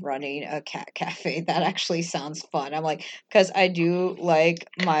idea of running a cat cafe. That actually sounds fun. I'm like, because I do like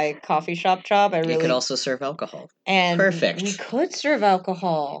my coffee shop job. You could also serve alcohol. And perfect. We could serve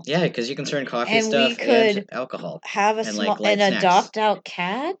alcohol. Yeah, because you can serve coffee and stuff we could and alcohol. Have a small and adopt out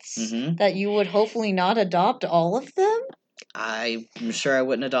cats that you would hopefully not adopt all of them. I'm sure I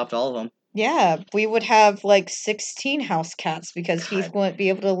wouldn't adopt all of them. Yeah, we would have like 16 house cats because Heath wouldn't be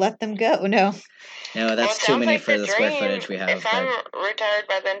able to let them go. No, that's too many for the square footage we have. If I'm retired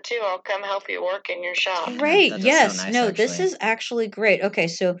by then too, I'll come help you work in your shop. Great. Yes. So nice, no, actually. This is actually great. Okay,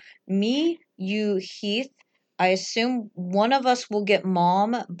 so me, you, Heath. I assume one of us will get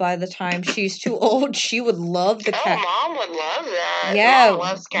Mom by the time she's too old. She would love the cat. Oh, Mom would love that. Yeah. Mom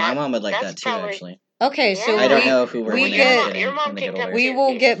loves cats. My mom would like that too, actually. Okay, so I don't know who we're going to get. Your mom can come. We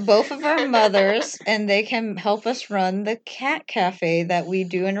will get both of our mothers, and they can help us run the cat cafe that we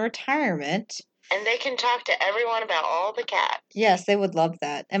do in retirement. And they can talk to everyone about all the cats. Yes, they would love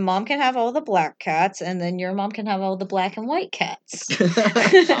that. And Mom can have all the black cats, and then your mom can have all the black and white cats.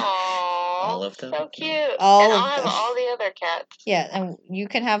 Aww, all of them? So cute. I'll have all the other cats. Yeah, and you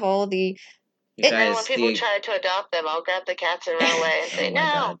can have all the... And then when people try to adopt them, I'll grab the cats and run away and say, no.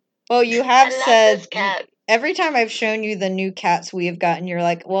 God. Well, you have said... Every time I've shown you the new cats we have gotten, you're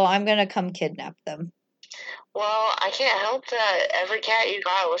like, well, I'm going to come kidnap them. Well, I can't help that. Every cat you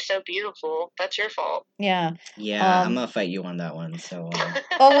got was so beautiful. That's your fault. Yeah. Yeah, I'm gonna fight you on that one. So.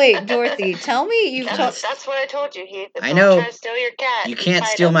 Oh wait, Dorothy, tell me That's what I told you, Heath. I know. Try to steal your cat. You can't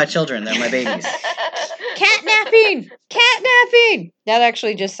steal my children. They're my babies. Catnapping. That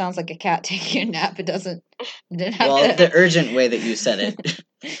actually just sounds like a cat taking a nap. It doesn't. Well, the urgent way that you said it.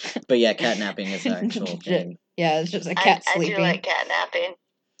 But yeah, catnapping is the actual thing. Yeah, it's just a cat sleeping. I do like catnapping.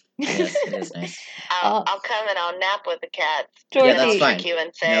 Yes, it is nice. I'll come and I'll nap with the cats. Dorothy, yeah, that's fine. You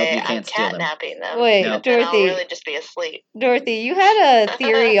and say you can't I'm catnapping them. Wait, Dorothy. And I'll really just be asleep. Dorothy, you had a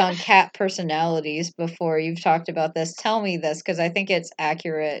theory on cat personalities before. You've talked about this. Tell me this, because I think it's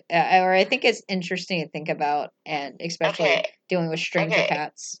accurate, or I think it's interesting to think about, and especially dealing with stranger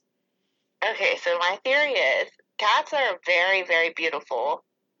cats. Okay, so my theory is cats are very, very beautiful.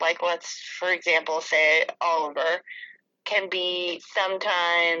 Like, let's, for example, say Oliver can be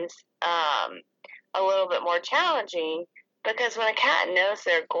sometimes a little bit more challenging, because when a cat knows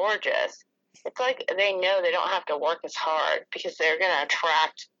they're gorgeous, it's like they know they don't have to work as hard because they're going to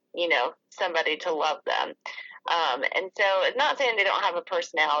attract, somebody to love them. And so it's not saying they don't have a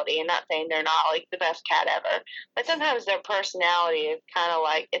personality, and not saying they're not like the best cat ever, but sometimes their personality is kind of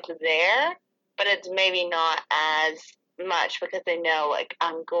like it's there, but it's maybe not as much because they know, like,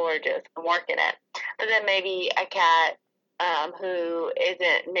 I'm gorgeous, I'm working it. But then maybe a cat who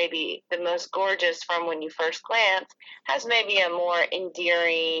isn't maybe the most gorgeous from when you first glance has maybe a more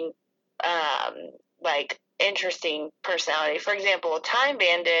endearing, interesting personality. For example, Time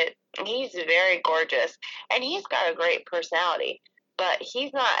Bandit, he's very gorgeous and he's got a great personality, but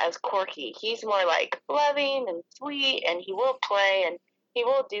he's not as quirky. He's more like loving and sweet, and he will play and he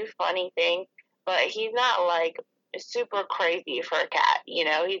will do funny things, but he's not like super crazy for a cat.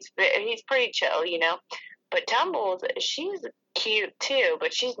 He's pretty chill. But Tumbles, she's cute too,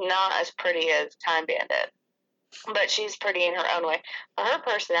 but she's not as pretty as Time Bandit. But she's pretty in her own way. But her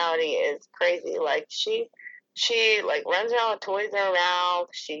personality is crazy. Like she like runs around with toys in her mouth.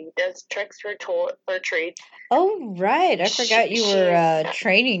 She does tricks for treats. Oh right, I forgot you were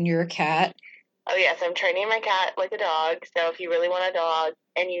training your cat. Oh yes, I'm training my cat like a dog. So if you really want a dog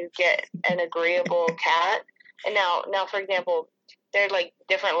and you get an agreeable cat, and now for example, there's like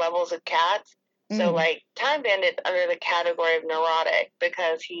different levels of cats. So, like, Time Bandit's under the category of neurotic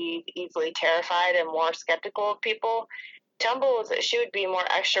because he's easily terrified and more skeptical of people. Tumbles, she would be more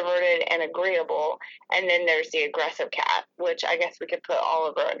extroverted and agreeable. And then there's the aggressive cat, which I guess we could put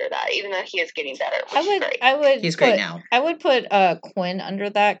Oliver under that, even though he is getting better, which is great. He's great now. I would put Quinn under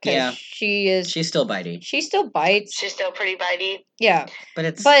that because she's still bitey. She still bites. She's still pretty bitey. Yeah.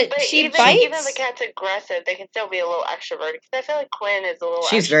 But she even, bites. Even if the cat's aggressive, they can still be a little extroverted. Because I feel like Quinn is a little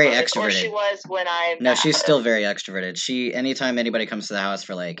She's very extroverted. Or she was when I No, she's still very extroverted. Anytime anybody comes to the house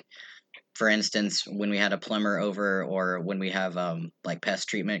for for instance, when we had a plumber over or when we have like pest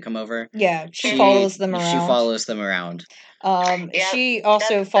treatment come over. Yeah, she follows them around. She follows them around. She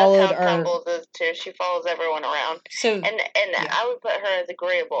also followed that's how Tumbles is too. She follows everyone around. So and I would put her as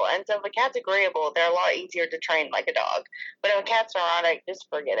agreeable. And so if a cat's agreeable, they're a lot easier to train like a dog. But if a cat's neurotic, just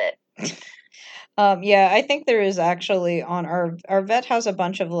forget it. Yeah, I think there is actually on our vet has a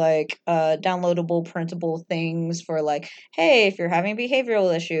bunch of like downloadable printable things for like, hey, if you're having a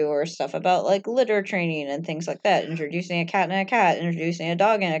behavioral issue or stuff about like litter training and things like that, introducing a cat and a cat, introducing a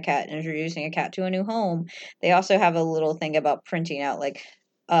dog and a cat, introducing a cat to a new home. They also have a little thing about printing out like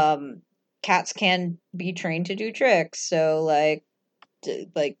cats can be trained to do tricks, so like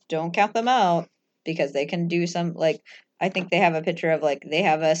don't count them out because they can do some like I think they have a picture of like they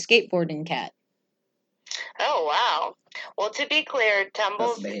have a skateboarding cat. Oh, wow. Well, to be clear,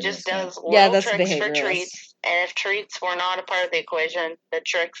 Tumbles just does little tricks for treats, and if treats were not a part of the equation, the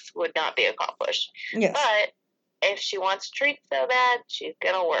tricks would not be accomplished. Yes. But if she wants treats so bad, she's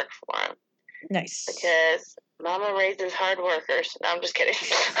going to work for them. Nice. Because Mama raises hard workers. No, I'm just kidding.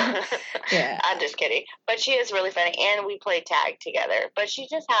 Yeah. I'm just kidding. But she is really funny, and we play tag together. But she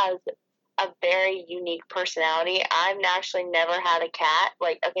just has a very unique personality. I've actually never had a cat.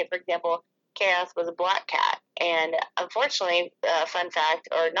 Like, okay, for example, Chaos was a black cat, and unfortunately, fun fact,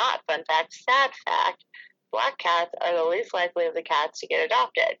 or not fun fact, sad fact, black cats are the least likely of the cats to get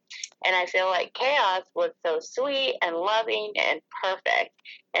adopted. And I feel like Chaos was so sweet and loving and perfect,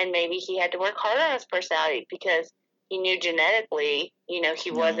 and maybe he had to work harder on his personality because he knew genetically,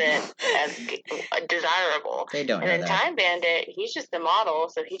 he wasn't as desirable. They don't know that. And then Time Bandit, he's just a model,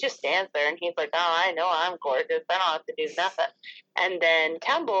 so he just stands there and he's like, oh, I know I'm gorgeous. I don't have to do nothing. And then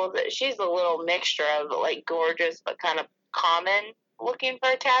Tumbles, she's a little mixture of, like, gorgeous but kind of common looking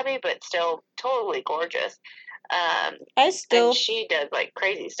for a tabby, but still totally gorgeous. And she does like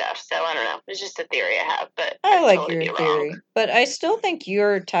crazy stuff, so I don't know. It's just a theory I have, but I like totally your theory. But I still think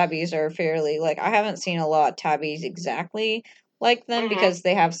your tabbies are fairly like I haven't seen a lot of tabbies exactly like them because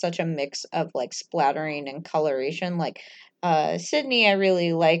they have such a mix of like splattering and coloration. Like Sydney, I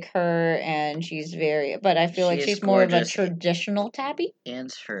really like her, and she's very. But I feel like she's more of a traditional tabby. And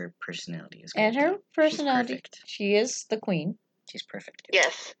her personality is. And her personality, she is the queen. She's perfect.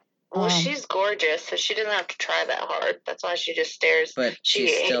 Yes. Well, she's gorgeous, so she doesn't have to try that hard. That's why she just stares. But she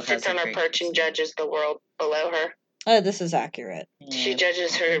sits on her perch and judges the world below her. This is accurate. She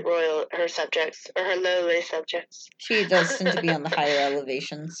judges her subjects, or her lowly subjects. She does seem to be on the higher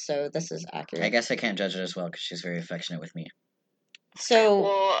elevations, so this is accurate. I guess I can't judge it as well because she's very affectionate with me. So,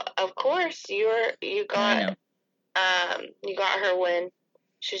 well, of course you got her when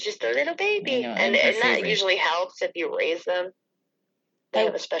she's just a little baby, and that usually helps if you raise them. They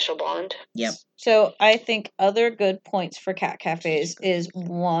have a special bond. Yep. So I think other good points for cat cafes is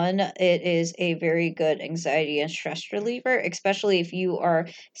one, it is a very good anxiety and stress reliever, especially if you are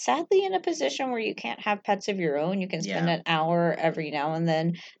sadly in a position where you can't have pets of your own. You can spend an hour every now and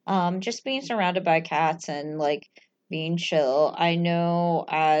then just being surrounded by cats and like being chill. I know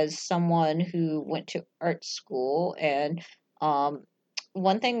as someone who went to art school and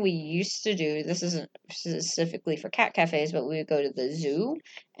one thing we used to do, this isn't specifically for cat cafes, but we would go to the zoo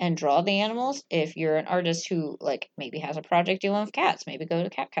and draw the animals. If you're an artist who like maybe has a project doing with cats, maybe go to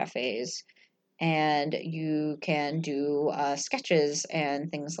cat cafes and you can do sketches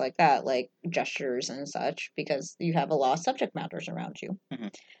and things like that, like gestures and such, because you have a lot of subject matters around you. Mm-hmm.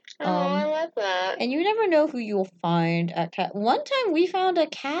 I love that. And you never know who you'll find at cat. One time we found a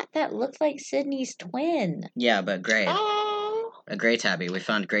cat that looked like Sydney's twin. Yeah, but gray. Oh. A gray tabby. We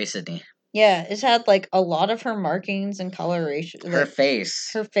found gray Sydney. Yeah, it had like a lot of her markings and coloration. Her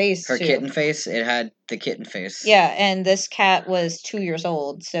face. Her face. Her kitten face. It had the kitten face. Yeah, and this cat was 2 years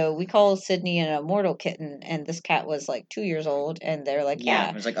old. So we call Sydney an immortal kitten, and this cat was like 2 years old, and they're like, yeah.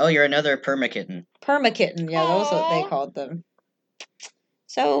 It was like, oh, you're another perma kitten. Perma kitten. Yeah, that was what they called them.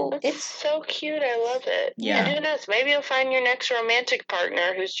 So it's so cute. I love it. Yeah. And who knows? Maybe you'll find your next romantic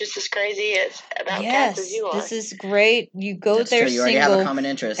partner who's just as crazy about cats as you are. This is great. You go That's there true. You already have a common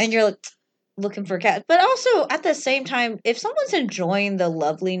interest. and you're like looking for cats. But also at the same time, if someone's enjoying the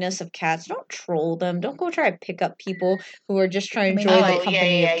loveliness of cats, don't troll them. Don't go try to pick up people who are just trying to enjoy the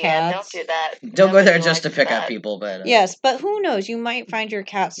company of cats. Yeah, don't do that. Don't go there just to pick up people. But yes, but who knows? You might find your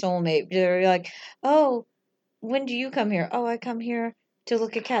cat soulmate. They're like, oh, when do you come here? Oh, I come here to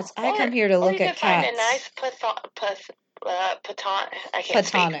look at cats. I come here to look at cats. Find a nice platonic.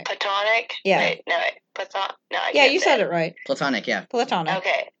 Yeah. Wait, no, wait. No, I yeah, you said it right. Platonic, yeah. Platonic.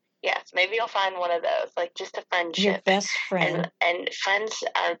 Okay. Yes, maybe you'll find one of those, like just a friendship. Your best friend. And friends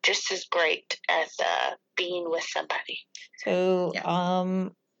are just as great as being with somebody. So,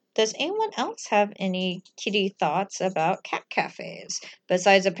 does anyone else have any kitty thoughts about cat cafes?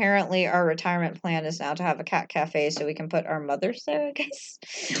 Besides, apparently, our retirement plan is now to have a cat cafe so we can put our mothers there, I guess.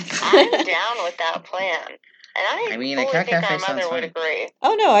 I'm down with that plan. And I mean, a cat cafe sounds fun. Our mother would agree.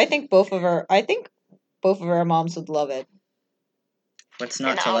 Oh, no, I think both of our moms would love it. What's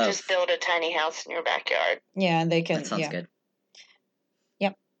not and to I'll love? just build a tiny house in your backyard. Yeah, and they can. That sounds good.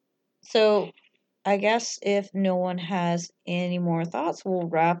 Yep. So, I guess if no one has any more thoughts, we'll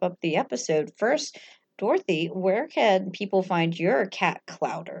wrap up the episode. First, Dorothy, where can people find your cat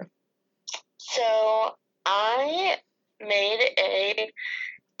clouder? So, I made a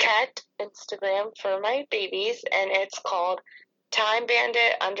cat Instagram for my babies, and it's called Time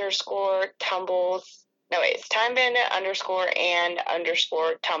Bandit _tumbles. No, it's Time Bandit _and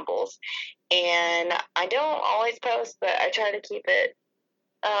 _tumbles. And I don't always post, but I try to keep it.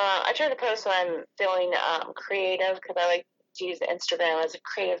 I try to post when I'm feeling creative, because I like to use Instagram as a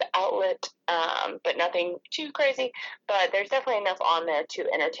creative outlet, but nothing too crazy. But there's definitely enough on there to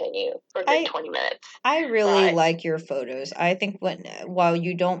entertain you for a good 20 minutes. I really like your photos. I think while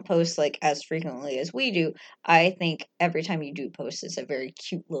you don't post like as frequently as we do, I think every time you do post, it's a very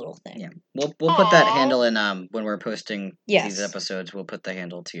cute little thing. Yeah, we'll put that handle in when we're posting these episodes. We'll put the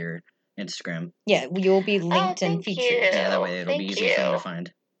handle to your Instagram. Yeah, you'll be linked and featured. Yeah, that way it'll be easy for them to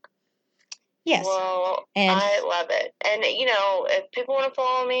find. Yes. Well, I love it. And, if people want to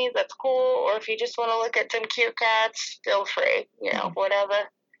follow me, that's cool. Or if you just want to look at some cute cats, feel free. Whatever.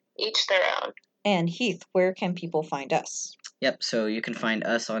 Each their own. And Heath, where can people find us? Yep, so you can find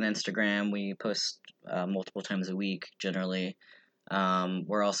us on Instagram. We post multiple times a week, generally.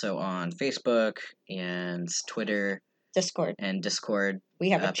 We're also on Facebook and Twitter. Discord. We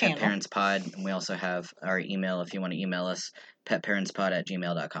have a channel. Pet Parents Pod. And we also have our email if you want to email us,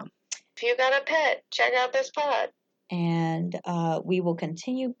 petparentspod@gmail.com. If you got a pet, check out this pod. And we will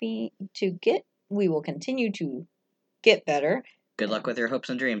continue to get better. Good luck with your hopes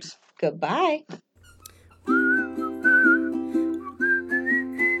and dreams. Goodbye.